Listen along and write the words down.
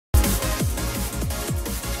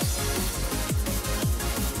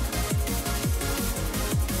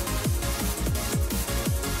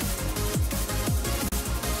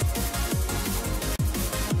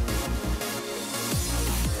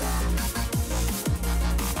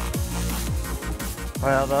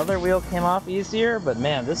Well, the other wheel came off easier, but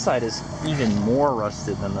man, this side is even more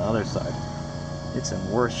rusted than the other side. It's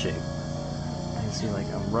in worse shape. You can see, like,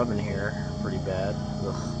 I'm rubbing here pretty bad.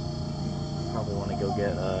 Ugh. Probably want to go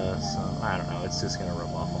get some, I don't know, it's just gonna rub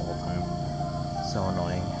off all the time. So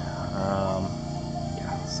annoying.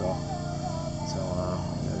 Yeah, so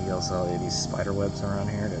you also have these spider webs around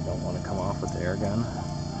here that don't want to come off with the air gun.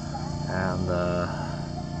 And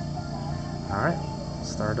all right,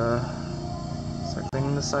 start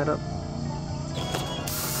cleaning this side up.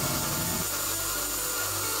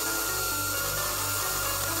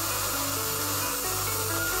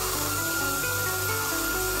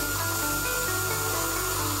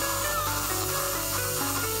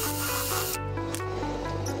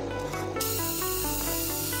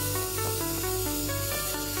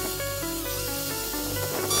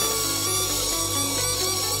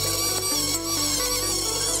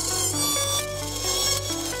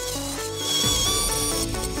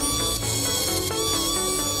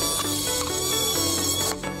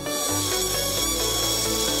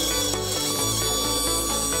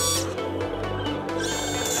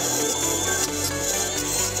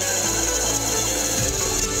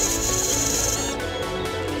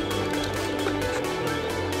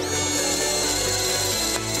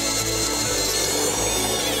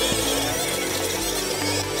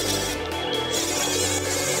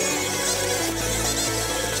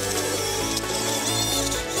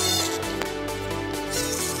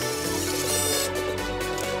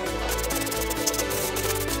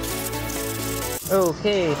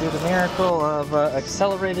 Okay, through the miracle of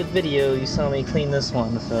accelerated video, you saw me clean this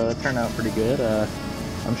one, so it turned out pretty good.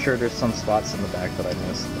 I'm sure there's some spots in the back that I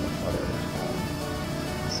missed, but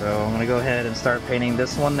whatever. So I'm going to go ahead and start painting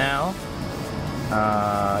this one now.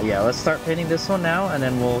 Yeah, let's start painting this one now, and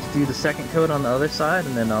then we'll do the second coat on the other side,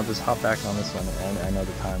 and then I'll just hop back on this one. And I know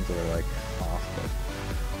the times are like off, but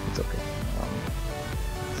it's okay.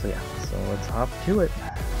 So yeah, so let's hop to it.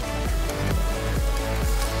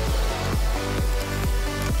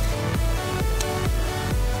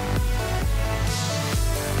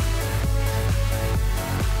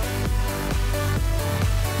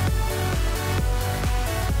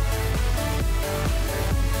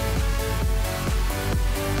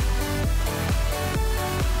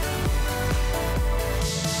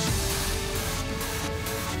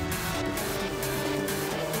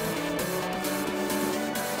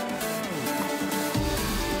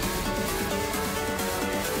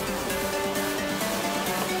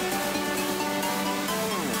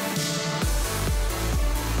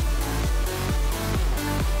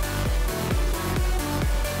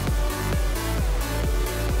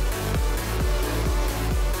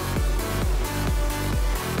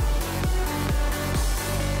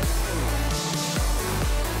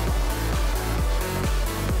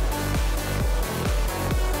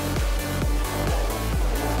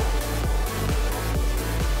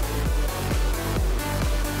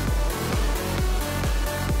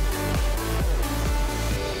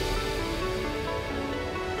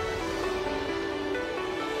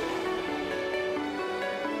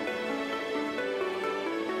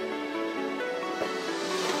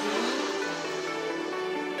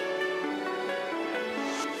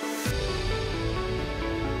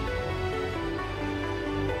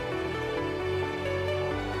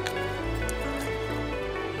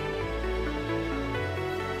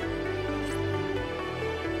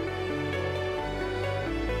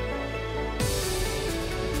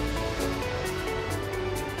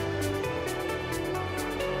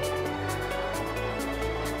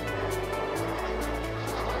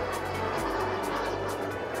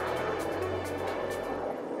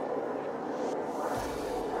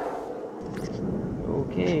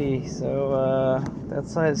 Okay, so that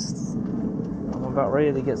side's, I'm about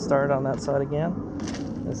ready to get started on that side again.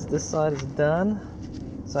 This side is done.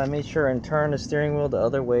 So I made sure and turn the steering wheel the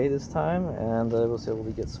other way this time, and I was able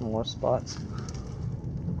to get some more spots.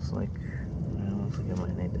 Looks like I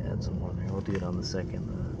might need to add some more there. We'll do it on the second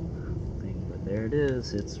thing, but there it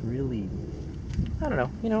is. It's really, I don't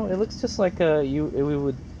know, you know, it looks just like it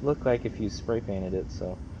would look like if you spray painted it.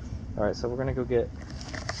 So, all right, so we're gonna go get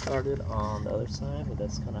started on the other side, but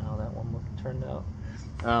that's kind of how that one turned out.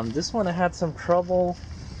 This one I had some trouble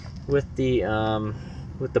with the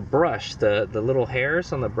brush, the little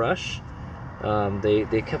hairs on the brush.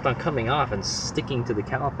 They kept on coming off and sticking to the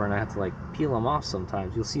caliper, and I had to like peel them off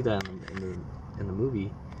sometimes. You'll see that in the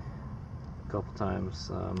movie a couple times.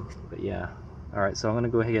 But yeah, all right. So I'm gonna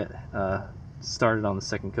go ahead and get started on the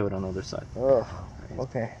second coat on the other side. Oh,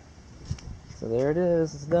 okay. So there it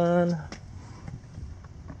is. It's done.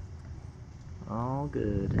 all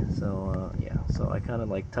good. So yeah, so I kind of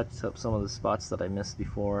like touched up some of the spots that I missed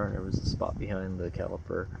before. There was a spot behind the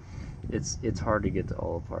caliper. It's hard to get to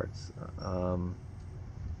all the parts.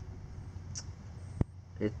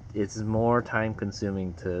 It's more time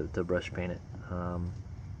consuming to brush paint it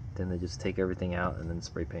than to just take everything out and then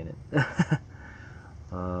spray paint it.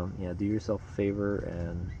 Yeah, do yourself a favor,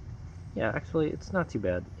 and yeah, actually it's not too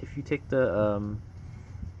bad. If you take the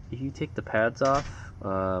pads off,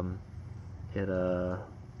 yeah,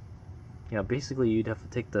 basically you'd have to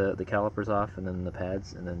take the calipers off and then the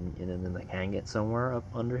pads and then like hang it somewhere up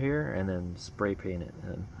under here and then spray paint it,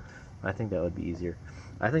 and I think that would be easier.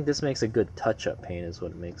 I think this makes a good touch-up paint is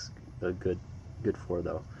what it makes a good for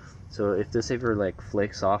though. So if this ever like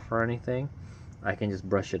flakes off or anything, I can just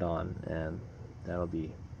brush it on and that'll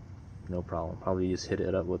be no problem. Probably just hit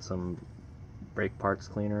it up with some brake parts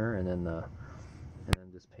cleaner and then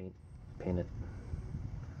just paint it,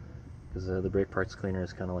 because the brake parts cleaner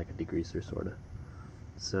is kind of like a degreaser sort of.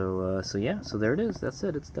 So yeah, so there it is. That's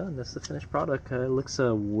it. It's done. That's the finished product. It looks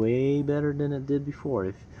way better than it did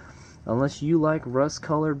before. Unless you like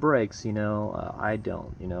rust-colored brakes, you know, I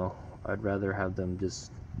don't. You know, I'd rather have them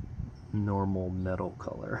just normal metal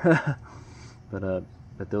color. But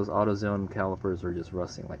those AutoZone calipers are just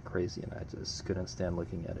rusting like crazy, and I just couldn't stand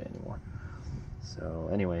looking at it anymore. So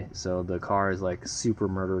anyway, so the car is like super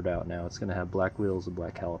murdered out now. It's gonna have black wheels and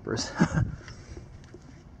black calipers.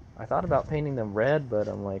 I thought about painting them red, but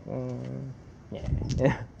I'm like, yeah.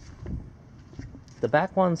 The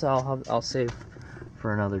back ones I'll save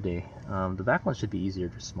for another day. The back ones should be easier,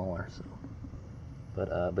 just smaller. So,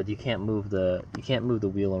 but you can't move the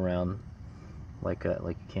wheel around like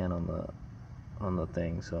you can on the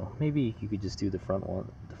thing. So maybe you could just do the front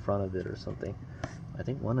of it or something. I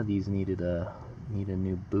think one of these need a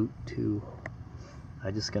new boot too.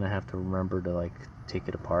 I'm just gonna have to remember to like take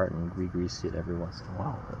it apart and re-grease it every once in a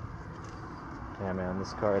while. But yeah, man,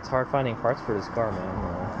 this car, it's hard finding parts for this car,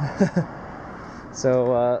 man.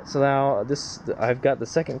 So now I've got the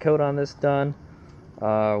second coat on this done.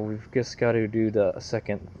 We've just got to do the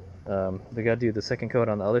second. We got to do the second coat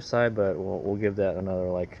on the other side, but we'll give that another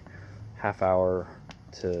like half hour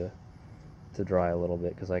to dry a little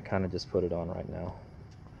bit, because I kind of just put it on right now.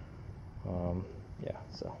 Yeah,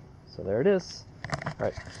 so there it is. All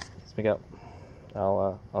right, let's make up.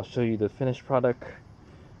 I'll show you the finished product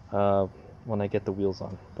when I get the wheels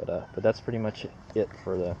on. But that's pretty much it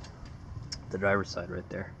for the driver's side right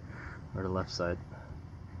there, or the left side.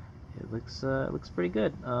 It looks pretty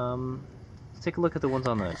good. Let's take a look at the ones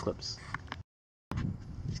on the clips.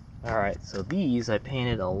 All right, so these I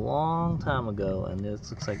painted a long time ago, and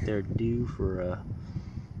this looks like they're due for a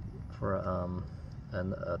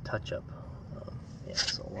touch-up. Yeah,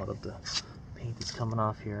 so a lot of the paint is coming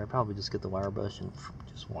off here. I probably just get the wire brush and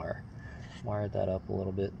just wire that up a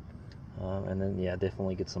little bit, and then yeah,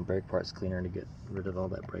 definitely get some brake parts cleaner to get rid of all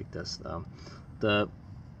that brake dust. The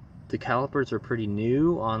calipers are pretty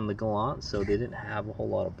new on the Galant, so they didn't have a whole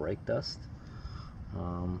lot of brake dust.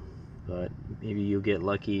 But maybe you'll get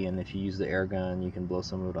lucky, and if you use the air gun, you can blow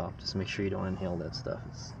some of it off. Just make sure you don't inhale that stuff.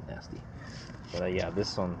 It's nasty. But yeah,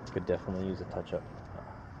 this one could definitely use a touch-up.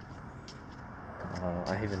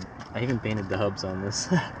 I even painted the hubs on this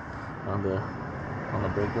on the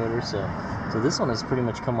brake rotor. So this one has pretty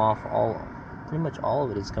much come off. Pretty much all of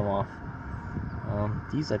it has come off.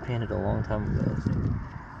 These I painted a long time ago, I think.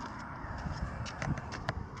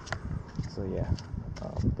 So yeah,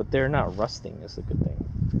 but they're not rusting. Is a good thing.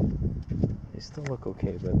 They still look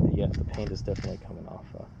okay, but yeah, the paint is definitely coming off.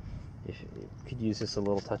 If you could use just a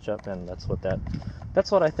little touch up, and that's what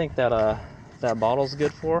I think that bottle's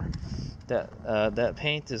good for. That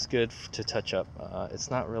paint is good to touch up. It's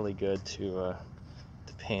not really good to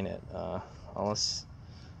paint it unless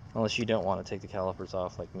you don't want to take the calipers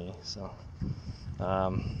off like me. So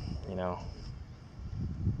you know,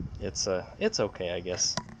 it's okay, I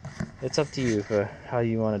guess. It's up to you for how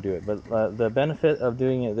you want to do it. But the benefit of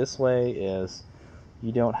doing it this way is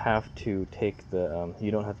you don't have to take the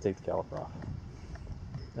caliper off.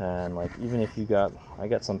 And like, even if I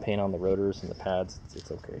got some paint on the rotors and the pads, it's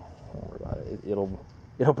okay. Don't worry about it.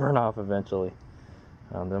 It'll burn off eventually.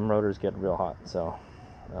 Them rotors get real hot, so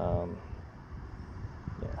yeah.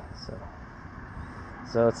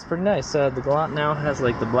 So it's pretty nice. The Galant now has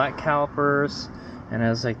like the black calipers and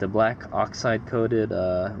has like the black oxide coated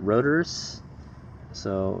rotors.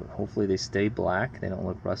 So hopefully they stay black. They don't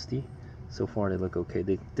look rusty. So far they look okay.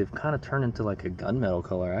 They've kind of turned into like a gunmetal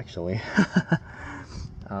color actually.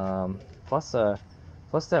 Plus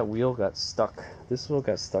that wheel got stuck. This wheel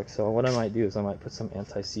got stuck. So what I might do is I might put some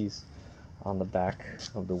anti-seize on the back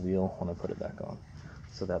of the wheel when I put it back on.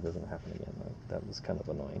 so that doesn't happen again. That was kind of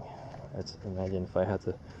annoying. Let's imagine if I had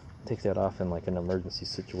to take that off in like an emergency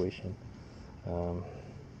situation.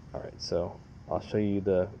 Alright, so I'll show you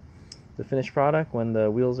the finished product when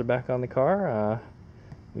the wheels are back on the car.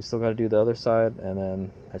 We still got to do the other side, and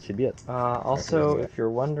then that should be it. Also, if you're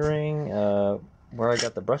wondering where I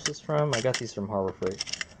got the brushes from, I got these from Harbor Freight.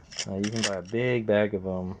 You can buy a big bag of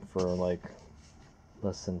them for like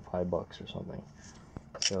less than $5 or something.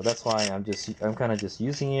 So that's why I'm kind of just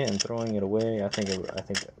using it and throwing it away. I think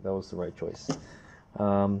that was the right choice.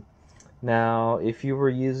 Now, if you were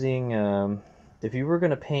using, if you were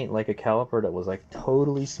gonna paint like a caliper that was like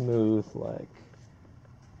totally smooth, like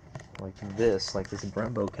this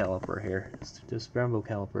Brembo caliper here. This Brembo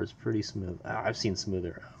caliper is pretty smooth. I've seen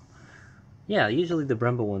smoother. Yeah, usually the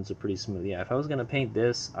Brembo ones are pretty smooth. Yeah, if I was gonna paint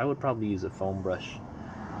this, I would probably use a foam brush.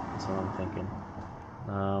 That's what I'm thinking.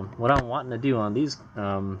 What I'm wanting to do on these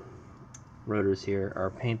rotors here are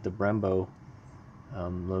paint the Brembo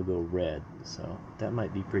logo red. So that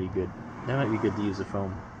might be pretty good. That might be good to use a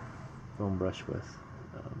foam brush with.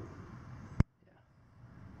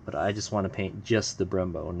 But I just want to paint just the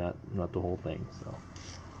Brembo, not the whole thing. So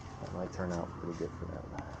that might turn out pretty good for that.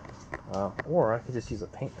 Or I could just use a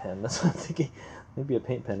paint pen. That's what I'm thinking. Maybe a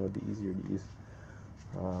paint pen would be easier to use.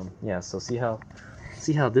 Yeah. So see how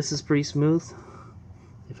this is pretty smooth.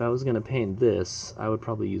 If I was gonna paint this, I would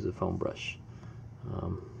probably use a foam brush.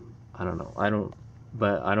 I don't know.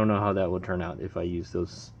 But I don't know how that would turn out if I use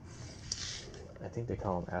those. I think they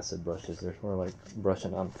call them acid brushes. They're more like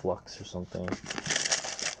brushing on flux or something.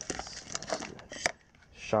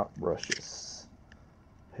 Shop brushes.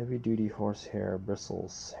 Heavy duty horsehair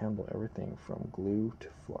bristles handle everything from glue to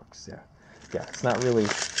flux. Yeah. It's not really.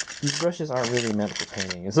 These brushes aren't really meant for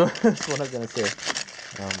painting. Is what I'm gonna say.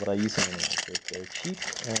 But I use them anyway. They're cheap,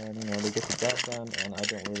 and they get the job done. And I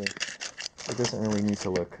don't really. It doesn't really need to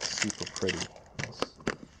look super pretty.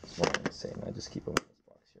 That's what I'm saying. I just keep them in this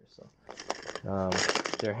box here. So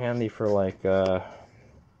they're handy for like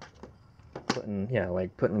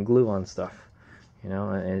putting glue on stuff. And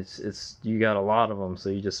it's you got a lot of them, so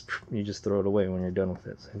you just throw it away when you're done with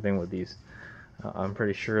it. Same thing with these. I'm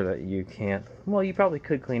pretty sure that you can't. Well, you probably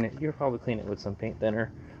could clean it. You'll probably clean it with some paint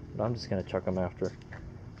thinner, but I'm just gonna chuck them after.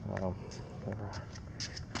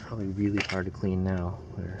 Probably really hard to clean now.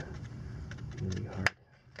 They're really hard.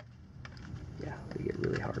 Yeah, they get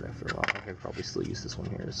really hard after a while. I could probably still use this one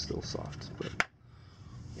here. It's still soft, but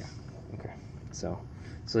yeah. Okay. So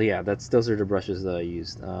yeah, those are the brushes that I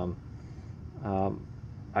used.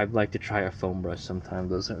 I'd like to try a foam brush sometime.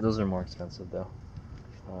 Those are more expensive though.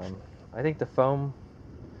 I think the foam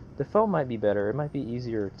might be better. It might be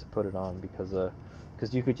easier to put it on because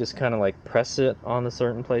you could just kind of like press it on the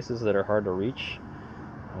certain places that are hard to reach,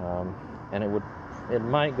 and it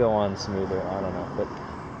might go on smoother. I don't know,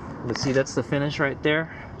 but see, that's the finish right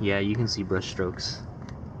there. Yeah, you can see brush strokes.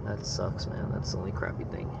 That sucks, man. That's the only crappy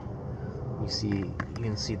thing. You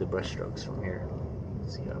can see the brush strokes from here.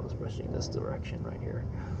 See, I was brushing this direction right here.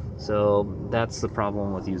 So that's the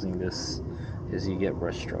problem with using this, is you get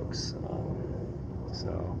brush strokes.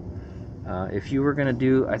 If you were gonna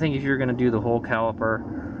do, I think if you're gonna do the whole caliper,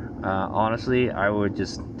 honestly, I would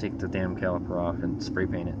just take the damn caliper off and spray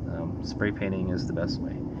paint it. Spray painting is the best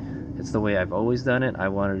way. It's the way I've always done it. I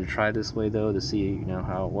wanted to try this way though to see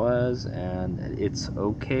how it was, and it's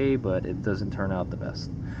okay, but it doesn't turn out the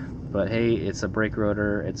best. But hey, it's a brake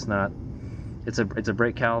rotor. It's a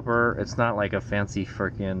brake caliper. It's not like a fancy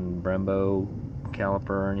freaking Brembo caliper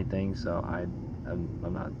or anything. So I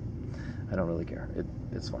don't really care.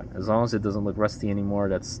 It's fine as long as it doesn't look rusty anymore.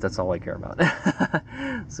 That's all I care about.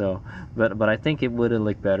 So, but I think it would have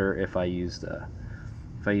looked better if I used a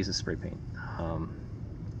spray paint.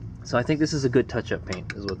 So I think this is a good touch-up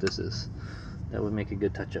paint, is what this is. That would make a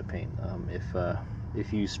good touch-up paint.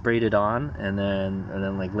 If you sprayed it on and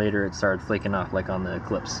then like later it started flaking off, like on the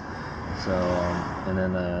Eclipse. So and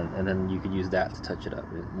then you could use that to touch it up.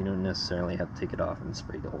 You don't necessarily have to take it off and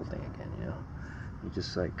spray the whole thing again. You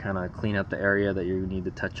just like kind of clean up the area that you need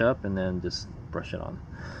to touch up and then just brush it on.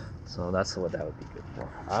 So that's what that would be good for.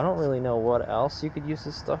 I don't really know what else you could use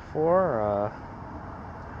this stuff for.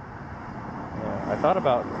 Yeah, I thought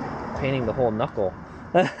about painting the whole knuckle.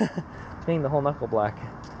 Painting the whole knuckle black.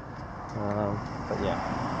 But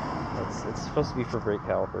yeah, it's supposed to be for brake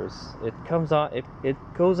calipers. It comes on, it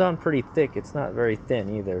goes on pretty thick. It's not very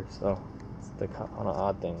thin either, so it's the kind of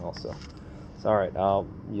odd thing also. So all right,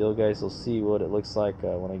 you guys will see what it looks like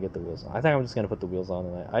when I get the wheels on. I think I'm just gonna put the wheels on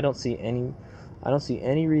tonight. I don't see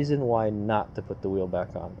any reason why not to put the wheel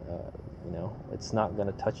back on. It's not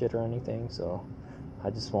gonna touch it or anything, so I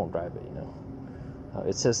just won't drive it.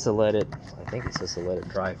 It says to let it, I think it says to let it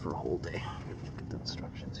dry for a whole day. Look at the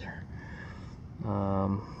instructions here.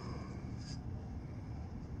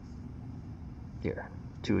 Here.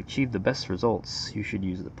 To achieve the best results, you should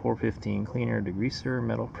use the Pore 15 cleaner, degreaser,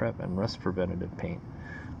 metal prep, and rust preventative paint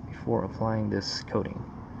before applying this coating.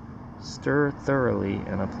 Stir thoroughly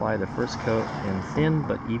and apply the first coat in thin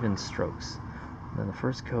but even strokes. When the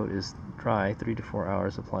first coat is dry, 3 to 4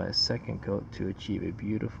 hours, apply a second coat to achieve a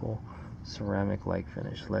beautiful ceramic-like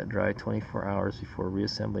finish. Let dry 24 hours before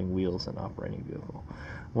reassembling wheels and operating vehicle.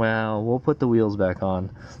 Well, we'll put the wheels back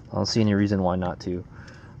on. I don't see any reason why not to.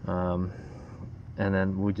 And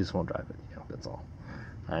then we just won't drive it. You know, that's all.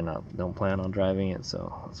 I don't plan on driving it,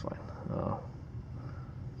 so that's fine.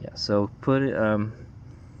 Yeah, so put it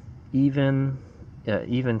even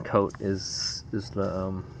coat is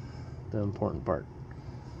the important part.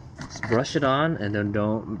 Just brush it on, and then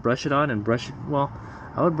don't brush it on and brush it. Well,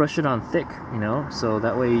 I would brush it on thick, you know, so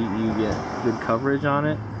that way you get good coverage on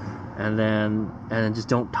it, and then just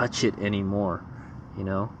don't touch it anymore, you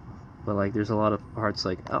know. But like, there's a lot of parts,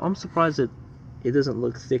 like, I'm surprised that it doesn't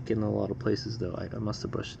look thick in a lot of places, though. I must have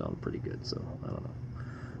brushed it on pretty good, so I don't know.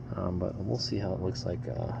 But we'll see how it looks like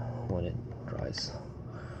when it dries.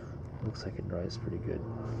 Looks like it dries pretty good.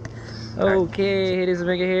 Okay, it is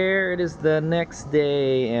Mega here. It is the next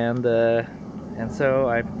day, and so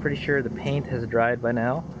I'm pretty sure the paint has dried by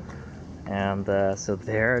now. And so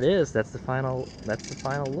there it is. That's the final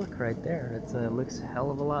look right there. It looks a hell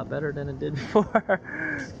of a lot better than it did before.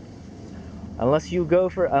 Unless you go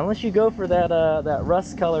for that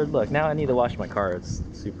rust colored look. Now I need to wash my car. It's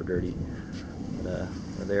super dirty. But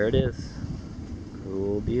there it is.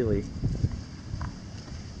 Cool dealy.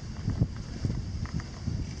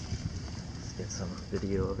 Let's get some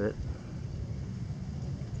video of it.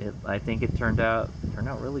 I think it turned out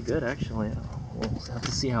really good, actually. We'll have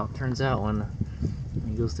to see how it turns out when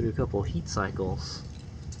it goes through a couple heat cycles.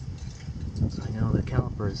 So I know the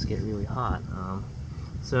calipers get really hot.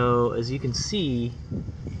 So as you can see,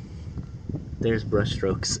 there's brush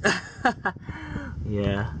strokes.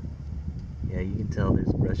 Yeah, you can tell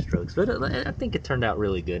there's brush strokes, but I think it turned out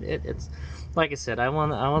really good. It's like I said, I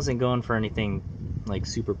wasn't going for anything like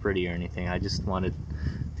super pretty or anything. I just wanted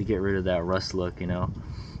to get rid of that rust look, you know.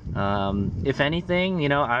 If anything, you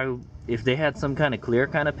know, if they had some kind of clear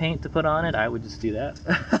kind of paint to put on it, I would just do that.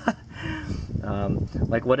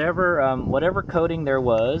 Like whatever coating there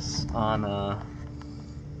was on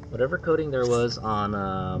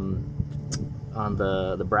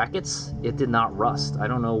the brackets, it did not rust. I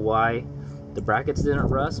don't know why the brackets didn't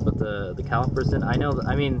rust, but the calipers didn't.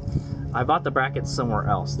 I mean, I bought the brackets somewhere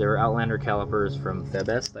else. They were Outlander calipers from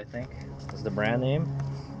Febest, I think is the brand name.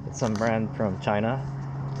 It's some brand from China,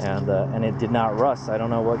 and it did not rust. I don't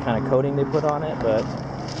know what kind of coating they put on it, but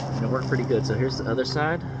it worked pretty good. So here's the other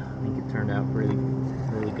side. I think it turned out really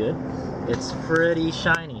good. It's pretty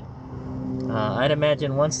shiny. I'd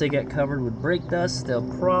imagine once they get covered with brake dust, they'll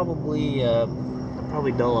probably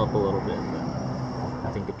dull up a little bit. But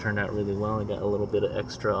I think it turned out really well. I got a little bit of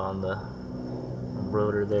extra on the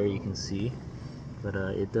rotor there, you can see, but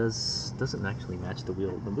it doesn't actually match the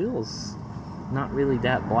wheel. The wheel's not really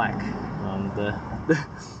that black.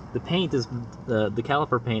 The paint is the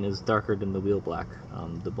caliper paint is darker than the wheel black.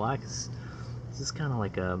 The black is just kind of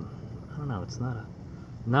like I don't know. It's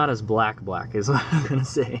not as black is what I'm gonna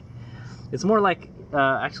say. It's more like,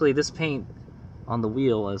 actually, this paint on the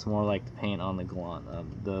wheel is more like the paint on the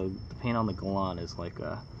Galant. The paint on the Galant is like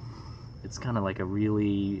it's kind of like a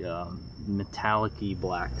really metallic-y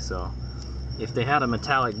black. So if they had a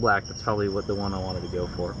metallic black, that's probably what the one I wanted to go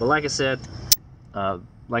for. But like I said,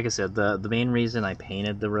 the main reason I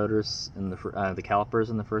painted the rotors and the calipers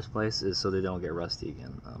in the first place is so they don't get rusty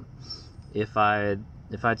again. If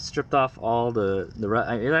I'd stripped off all it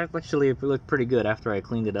actually looked pretty good after I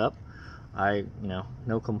cleaned it up.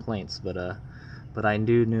 No complaints, but I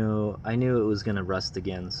knew it was gonna rust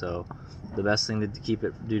again. So the best thing to keep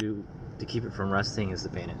it from rusting is to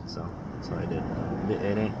paint it. So that's what I did.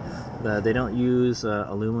 They don't use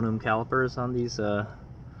aluminum calipers on these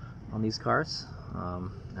cars.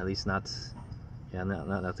 At least not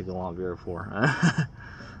the Galant VR4.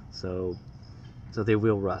 So they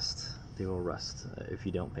will rust. They will rust if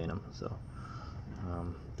you don't paint them. So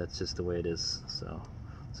that's just the way it is.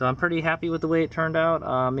 So I'm pretty happy with the way it turned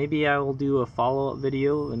out. Maybe I will do a follow-up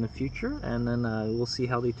video in the future, and then we'll see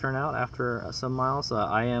how they turn out after some miles.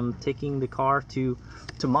 I am taking the car to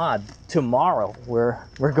mod tomorrow. We're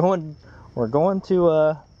going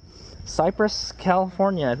to Cypress,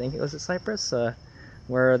 California. I think it was Cypress,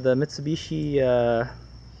 where the Mitsubishi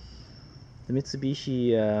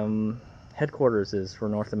headquarters is for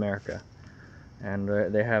North America. and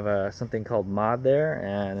they have something called mod there,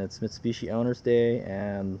 and it's Mitsubishi Owners Day.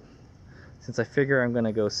 And since I figure I'm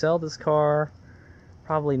gonna go sell this car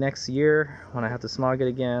probably next year when I have to smog it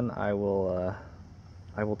again, I will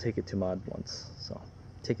take it to mod once. So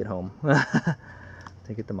take it home.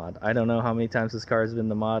 Take it to mod. I don't know how many times this car has been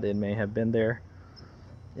to mod. It may have been there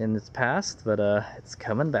in its past, but it's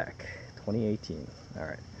coming back. 2018. All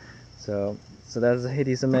right. So that's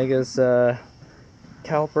Hades Omega's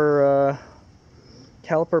caliper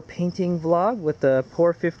painting vlog with the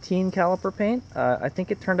Pour 15 caliper paint. I think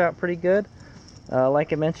it turned out pretty good.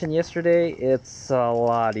 Like I mentioned yesterday, it's a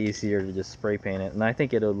lot easier to just spray paint it, and I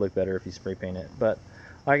think it would look better if you spray paint it. But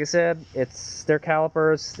like I said, they're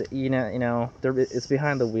calipers. You know, it's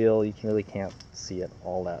behind the wheel. You really can't see it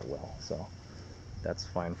all that well, so that's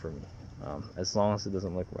fine for me, as long as it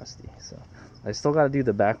doesn't look rusty. So I still got to do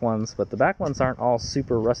the back ones, but the back ones aren't all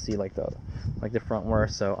super rusty like the front were,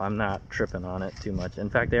 so I'm not tripping on it too much.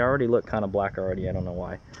 In fact, they already look kind of black already. I don't know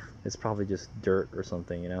why. It's probably just dirt or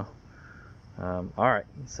something, you know. Alright,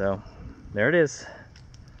 so there it is.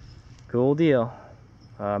 Cool deal.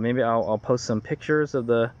 Maybe I'll post some pictures of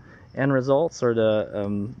the end results, or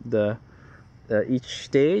each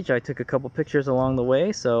stage. I took a couple pictures along the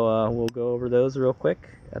way, so we'll go over those real quick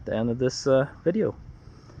at the end of this video.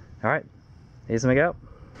 Alright, here's my go.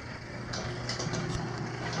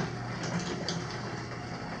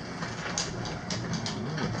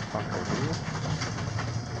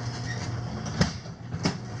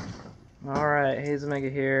 Alright, Haze Omega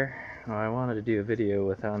here. Oh, I wanted to do a video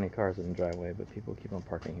with how many cars in the driveway, but people keep on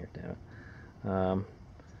parking here, damn it.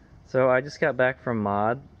 So I just got back from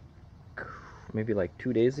mod maybe like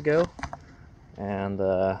 2 days ago, and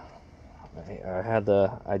I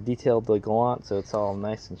detailed the Galant, so it's all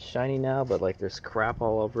nice and shiny now, but like there's crap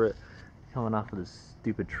all over it coming off of this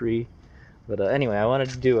stupid tree. But anyway, I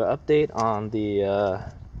wanted to do an update on the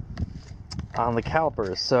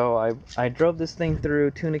calipers. So I drove this thing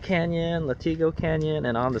through Tuna Canyon, Latigo Canyon,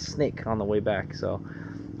 and on the Snake on the way back. So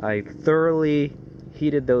I thoroughly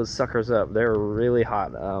heated those suckers up. They were really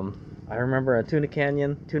hot. I remember at Tuna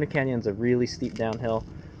Canyon's a really steep downhill,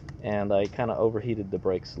 and I kind of overheated the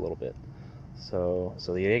brakes a little bit. So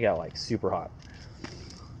they got like super hot.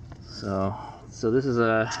 So this is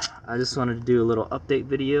I just wanted to do a little update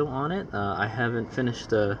video on it. I haven't finished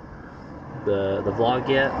the vlog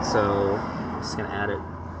yet, so I'm just gonna add it.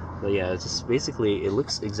 But yeah, it's just basically, it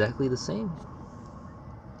looks exactly the same.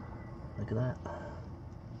 Look at that.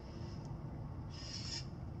 It's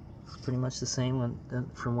pretty much the same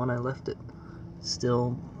from when I left it.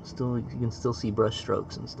 Still, you can still see brush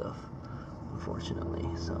strokes and stuff, unfortunately.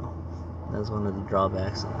 So that's one of the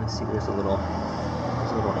drawbacks. I see there's a little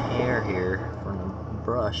hair here from the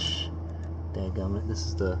brush. Dadgummit. This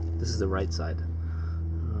is the right side.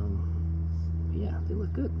 Yeah, they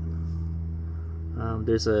look good.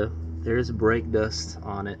 There is brake dust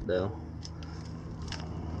on it though,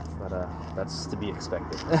 but that's to be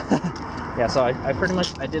expected. Yeah, so I pretty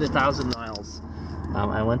much did 1,000 miles.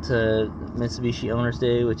 I went to Mitsubishi Owners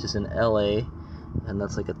Day, which is in LA, and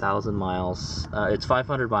that's like 1,000 miles. It's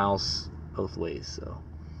 500 miles both ways. So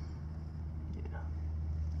yeah,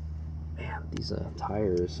 man, these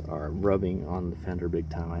tires are rubbing on the fender big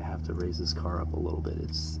time. I have to raise this car up a little bit.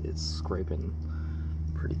 It's scraping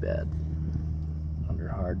pretty bad under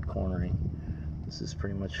hard cornering. This is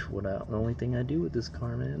pretty much the only thing I do with this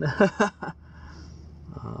car, man.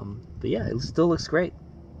 But yeah, it still looks great.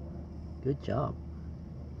 Good job.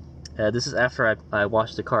 This is after I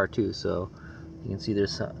washed the car too, so you can see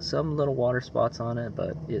there's some little water spots on it,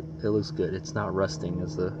 but it looks good. It's not rusting,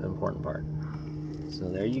 is the important part. So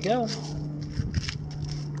there you go.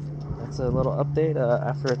 That's a little update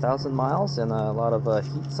after 1,000 miles and a lot of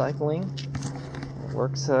heat cycling. It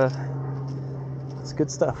works. It's good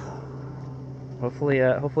stuff. Hopefully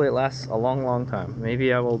it lasts a long time.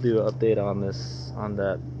 Maybe I will do an update on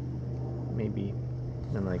that maybe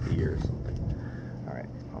in like a year or something. All right.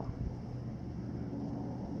 Well,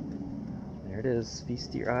 there it is.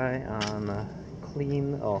 Feast your eye on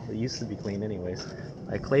clean. Oh, it used to be clean anyways.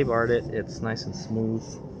 I clay barred it. It's nice and smooth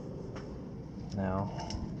now,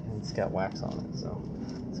 and it's got wax on it, so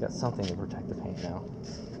it's got something to protect the paint now.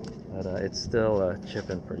 But it's still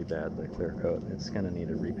chipping pretty bad, the clear coat. It's gonna need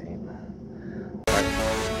a repaint. Alright,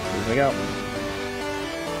 here we go.